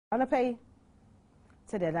Ana pay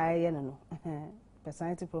said that I no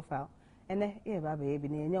personality profile ene e ba be bi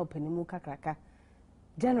na enya opanimu kakraka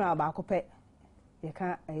general ba akopɛ ye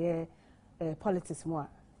ka politics mo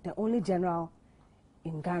the only general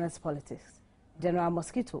in Ghana's politics General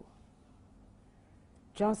Mosquito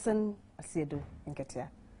Johnson Asiedu Nketiah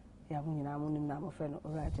ya mu nyina mu nim na mo friend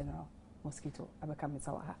ora General Mosquito abeka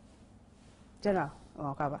metawa ha General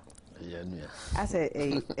okaba yeah no I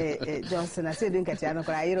say Johnson Asiedu Nketiah no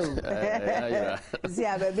kra yiro si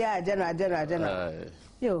ababi a general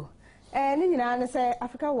yo ni nyina ne say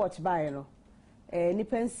Africa Watch buy no ni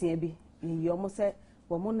pensia bi yi omo say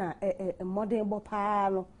wo mo na modern bo pa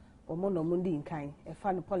no wo mo no mo ndi nkan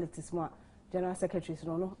fa no politics mo general secretaries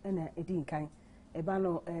no na edi nkan eba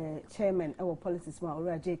no chairman e wo politics mo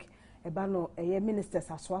ora Jake eba no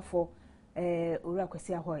ministers aswafo ora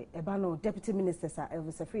kwasi ahoy eba no deputy ministers a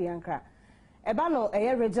Elvis Free Yankra eba no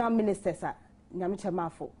regional ministers a nyame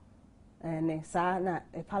chemafo ne sa na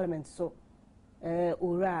parliament so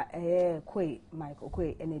ora Kwe Michael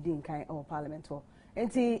Kwe ene di nkan e wo parliament ho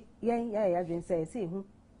enti yen ya adwen say see hu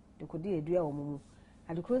de kodi edua wo mu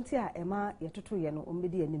adekro nti a ema yetoto ye no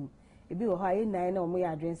ombedi anim ebi wo ha nan na omo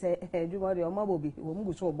ya adwen say adwuma de omo bobi wo mu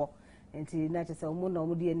guso obo enti na che say omo na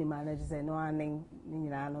omo di anim ana che say no anen ni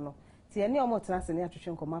nyina no ti ene omo tena se ne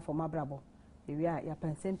atwetwe nkoma for mabrabo ewi a ya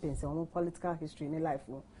pense omo political history ni life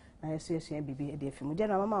wo na yeso bibi e de afimu je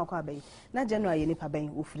na mama akwa abai na general ye nipa ban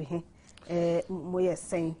ofiri he mo ye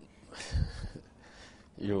sen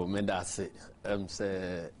yo me da se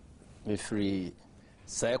say me free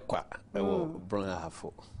say kwa wo bron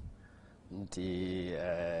hafo nti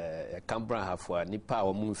Canberra hafo nipa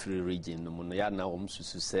wo mu free region no no ya na wo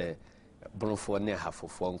msusu say bronfo ne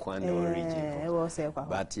hafofo nkwa ne region wo say kwa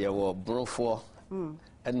but ye wo bronfo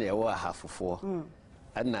na ye wo hafofo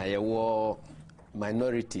na ye wo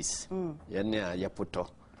minorities ye ne a ye poto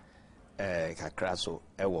kakra so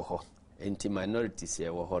wo ho nti minorities ye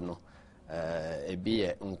wo ho no ebi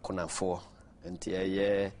ye nkonafo nti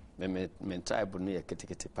eye me tribe no ye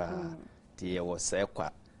ketekete pa ti ye wo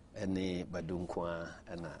sekwa ene badunkwa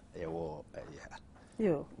na ye wo ya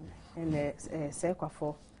yo ene sekwa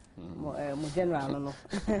fo mo general no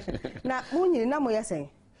na munyi na mo yesen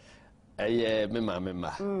eye me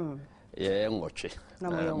ma ye ngotwe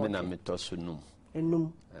me na metoso num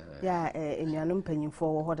enum ya enuanum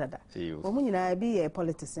panyimfo wo hodada wo munyina bi ye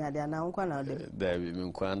politics na dia na nkwa na dem da bi me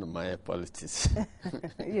nkwa na my politics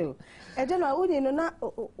yo ejena wunyi no na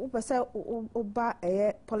upese oba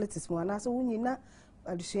politics mo na so wunyi na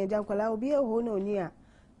adusuan jankwala obi eho na oni a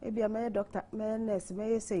ebia me doctor me nurse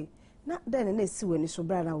me say na den na esi wani so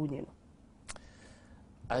bra na wunyi no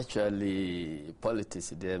actually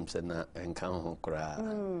politics dem say na enkan ho kra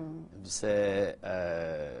say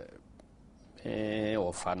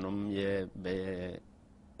ofanum ye be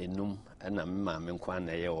enum na mma me nkwa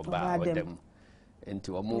na ye oba odem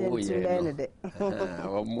enti wo mu ye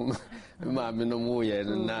no wo mu ma me no mu ye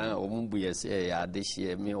na wo mu bu ye se ya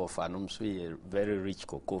adehie me ofanum so ye very rich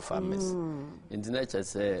cocoa farmers enti na che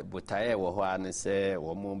se botaye wo ho an se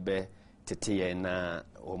wo mu be tete ye na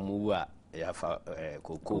wo mu a ya fa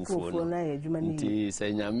cocoa fo na ye dwuma ni enti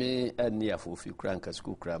se nyame ani afofi kura nka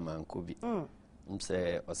school kura man ko bi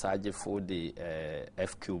mse osaje for the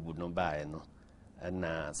F cube no bae no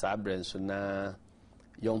na sabren so na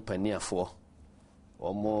young paniafo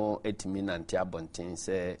omo etimi nante abonten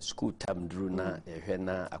se school term dru na ehwe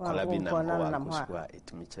na akola bi na ko school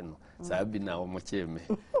etimi che no sabi na omo che me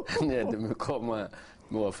na de me koma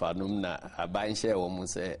me ofanum na abanhye omo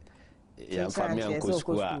se ya famia ko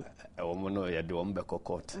school omo no ya de omo be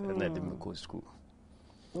kokot na de me ko school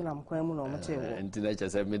una mkwa mu no mchewo ntina cha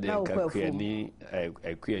se me de ka kwani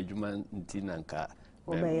akwa adwuma ntina nka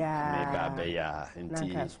me ba ya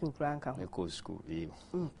nti school kranka me ko school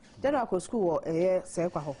jana ko school wo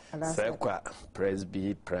sekwa ho sekwa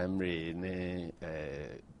presby primary ne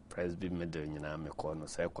presby middle nyina me ko no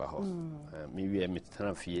sekwa ho mi wie me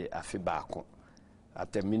transfie afi baako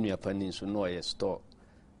ate minu apani so no ye store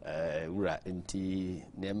ura nti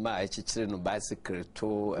ne ma echichire no bicycle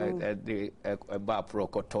to ba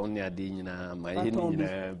prokoton ya di nyina ma ye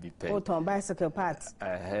nyina bi pen oton bicycle parts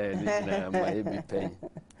nyina ma ye bi pen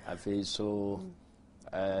afi so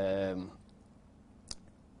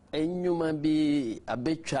enyuma bi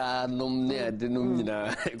abetwa nom ne ade nom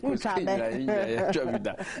nyina ko ya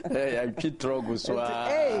twabida ya twitrogo so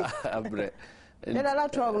abre ne la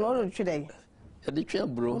trogo no twidai the train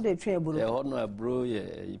bro no bro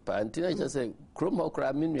ye pa antina cha say chrome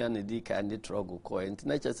okra minua ne di ka ndi trogo ko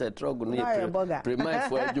antina cha say trogo no ye premai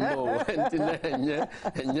fo adwuma antina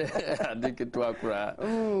enye adiketo akra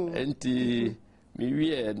enti me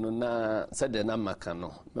wie no na said na maka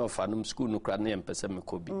no me ofanum school no kra na yempese me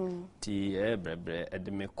ko bi ti brebre e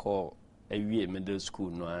de me ko awie middle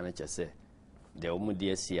school no ana chese de omu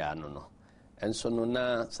de asia no no enso no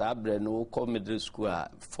na sabre no ko middle school a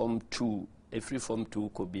form 2 every form 2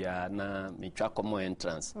 ko bia na me twa common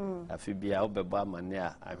entrance afi bia obebo amane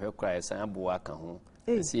a ahwe kra san abo aka ho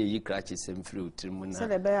si yi krachi semfiri utrimu na se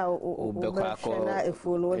de be a obekwa na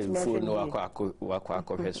efu no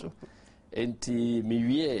wakọ hweso enti me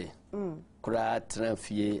wie kra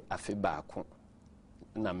transfie afi baako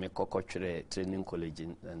na me kokotwere training college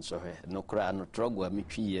nso he no kra no trogo me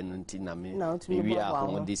twiye no nti na me wie a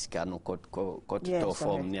ho diska no to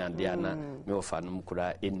form ni ade ana me ofa no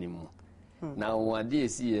kra enimu na wade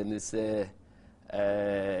esi ne se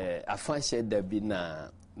afanhye da bi na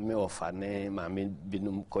me ofa ne ma me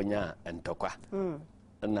binum konya entokwa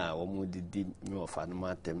na omu didi me ofa no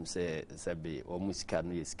matem se be omu sika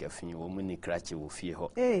no yesika fin omu ni krache wo fie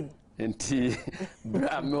ho enti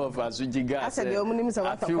bra me ofa so jiga ase de omu nim se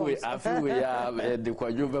wata afiwe ya de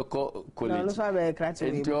kwadwo be ko college no so be krache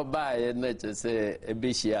enti oba ye na che se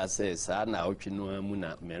ebehia se sa na otwe no amu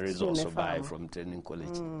na me resource buy from training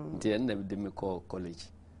college enti en de me ko college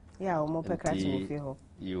ya omu pe krache wo fie ho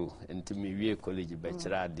yo enti me wie college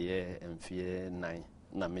bachelor de emfie 9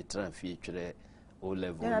 na me transfer twere O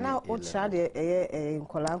level na o chade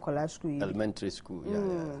nkola school elementary school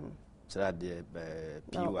chade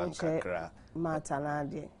P1 kakra mata na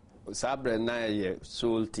de sabre na ye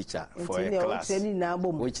soul teacher for a class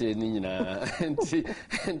which ni nyina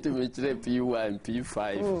enti me chire P1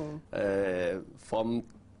 P5 form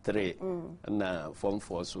 3 na form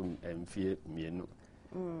 4 so emfie mienu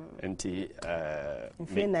enti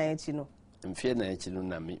mfie na echi no mfie na echi no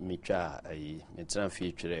na me twa ayi me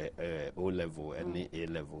transfer twere O level and A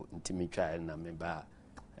level nti me twa na me ba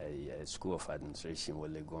school of administration wo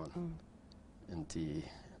Legon nti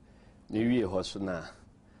ni wie ho so na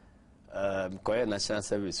koye national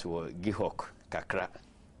service wo Gihok kakra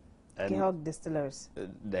Gihok distillers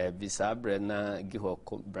the bisabre na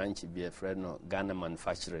Gihok branch bi e friend no Ghana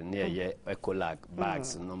manufacturing near ye Ecolag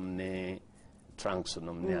bags nom ne trunks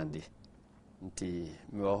nom ne ade nti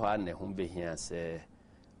me wo ha ne ho behia se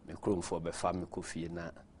me kromfo be fa me kofie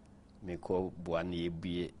na me ko boa na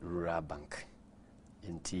ebue rural bank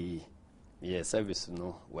nti ye service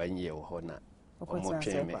no wanye wo ho na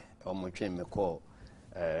omotwe me ko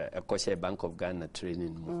ekoshe Bank of Ghana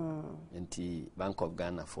training mu nti Bank of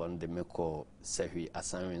Ghana for de me ko sehwi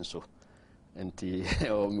asanwen so nti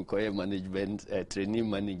o me ko management training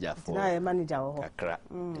manager for na manager ho kakra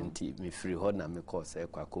nti me free ho na me ko se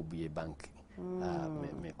kwa ko bue bank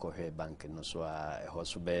me ko he bank no so a ho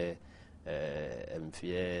so be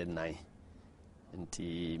mfie 9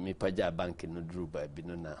 nti me paja bank no dru ba bi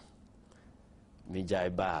no na me jai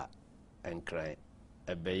ba enkran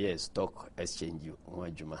ebeye stock exchange ho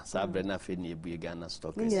adwuma sabre na fe na ebue Ghana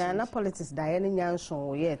stock exchange na politics da ye nya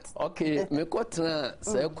nso yet okay me ko tra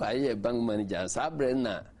se kwa ye bank manager sabre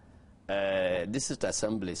na district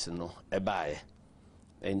assemblies no ebae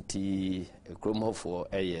enti kromhofo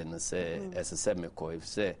eye no se esese me ko if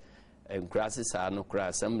se enkrase sa no kra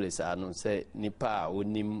assembly sa no se nipa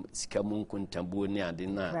onim sikamu nkuntambu ni ade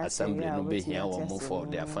na assembly no behia wo mo for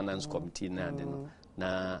the finance committee na ade no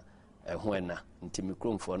na ehwena nti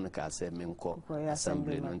mikromfo no ka se menko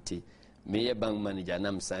assembly no nti meye bank manager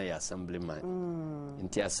na msan ya assembly man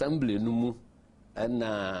nti assembly no mu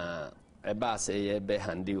na eba se ye be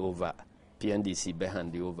hand over PNDC be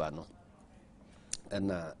hand over no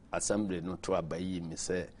na assembly no to abayi mi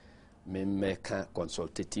se me meka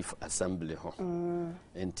consultative assembly ho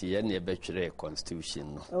enti ye na ebetwere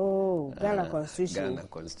constitution no Ghana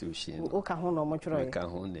constitution o ka ho no mo twere ka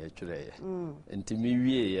ho na etwere ye enti mi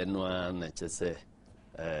wie ye no na chese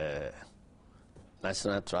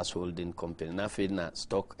National Trust Holding Company na fe na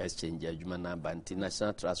stock exchange adwuma na banti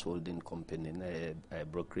National Trust Holding Company na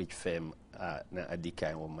brokerage firm na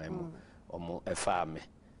adikan wo mamu omo efame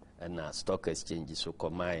na stock exchange so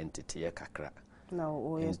combine entity ye kakra na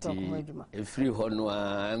o ye stock adwuma free ho no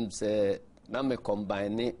am say na me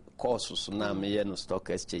combine courses na me ye no stock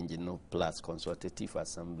exchange no plus consultative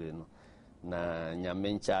assembly no na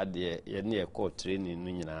nyamencha de ye na e training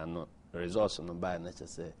no nyina no resource no buy na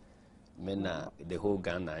chese me na the whole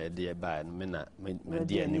Ghana ye de buy no me na me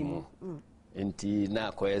de animu enti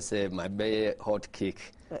na koye say my be hot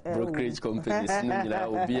cake brokerage companies no nyina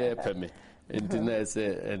obi e peme enti na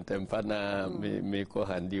say entempa na me ko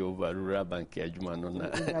handi over rural bank adwuma no na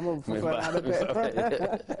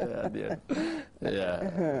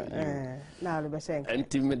na be say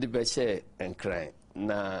enti me de be share enkran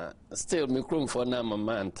na still me kromfo na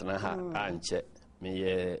mama antena ha anche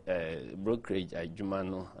me brokerage adwuma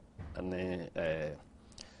no ane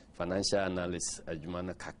financial analyst adwuma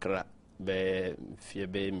no kakra be fie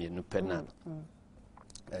be mienu pena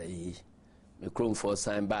me krom for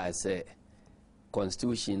sign by say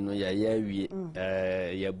constitution no ya wie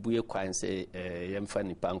ya bue kwan say yemfa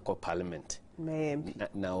nipa nko parliament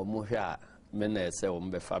na omo hwe a me na say o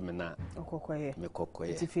mbe fa me na okokoye me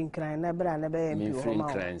kokoye ti finkran na bra na be mpi ho ma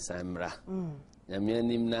finkran samra ya me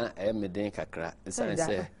anim na me den kakra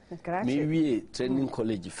say me wie training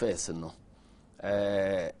college first no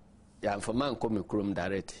ya mfama nko me krom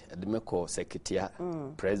direct de me ko secretary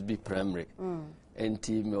presby primary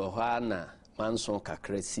enti me ho na manson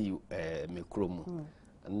kakra si me krom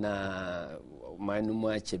na manu mu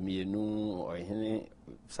achemienu ohene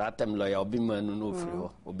satem lawyer obi manu no ofri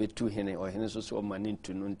ho obetu hene ohene so so mani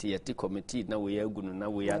ntunu nti yeti committee na we agunu na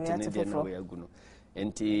we atene de na we agunu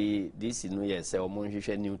enti this no yes omo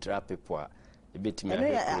hwehwe neutral people a ebetimi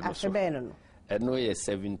ahwe no ye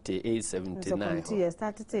 78 79 committee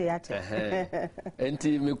started ya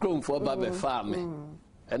enti me krom fo ba be fa me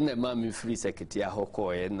enne ma me free secretary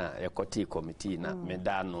ahoko na yakoti committee na me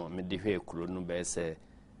da no me de hwe kuro no be se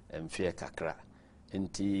mfie kakra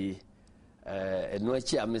enti eno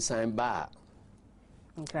achi amesan ba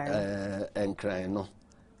enkran no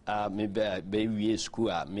me be wie school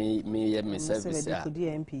a me ye me service a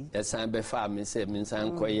esan be fa me se me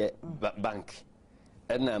san koye bank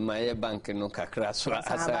ena ma ye bank no kakra so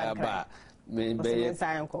asa ba me be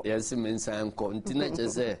yes me san ko enti na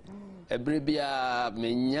chese ebrebia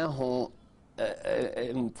menya ho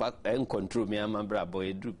en control me amabra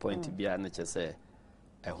boy do point bia na chese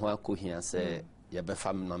ho akohia se ye be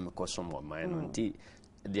fam na me kosom o man no nti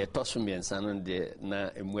de tosum yensa no de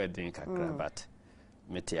na emu edin kakra but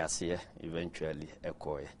metiase eventually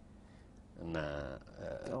ekoye na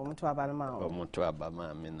omuto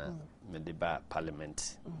abama me na me de ba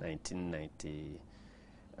parliament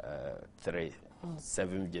 1993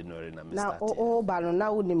 7 January na me start. Na balo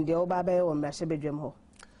na unim de oba be o mrahye bedwam ho.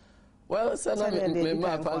 Well, me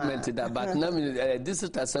ma parliament da but na me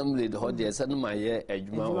district assembly de ho de sanu ma ye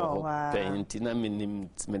adwuma ho paint na me nim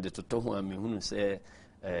me de toto ho a me hunu se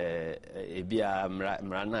ebia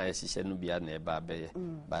mra na ehihye no bia na eba be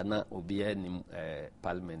ba na obi anim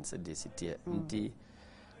parliament se de sitie nti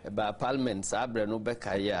ba parliament sabre no be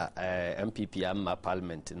kaya MPP amma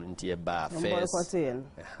parliament no nti e ba first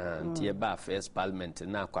nti e ba first parliament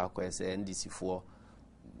na akwa se NDC fo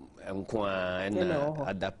enkwa na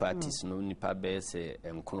other parties no nipa be se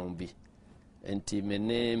enkron bi nti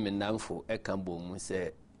me namfo ekambo mu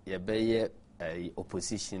se ye be ye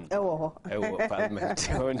opposition ewo parliament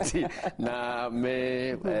nti na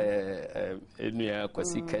me enua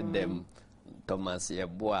kwasi kedem Thomas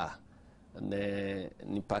Yeboa ne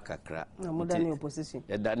nipa kakra na modern opposition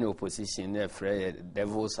dani opposition na free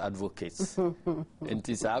devil's advocates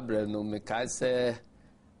enti sabre no me ka se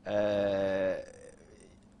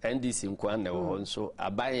NDC nkwan na wo nso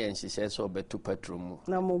abaye nhihye so betu patrum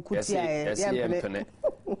na monkutia ya mpene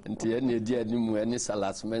nti ene di animu ene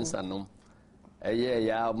salas mensa no eye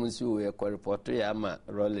ya musu we ko report ya ma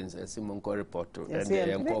Rawlings esimon ko report ende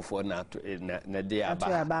ye nkofo na de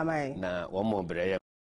aba na wo mo bre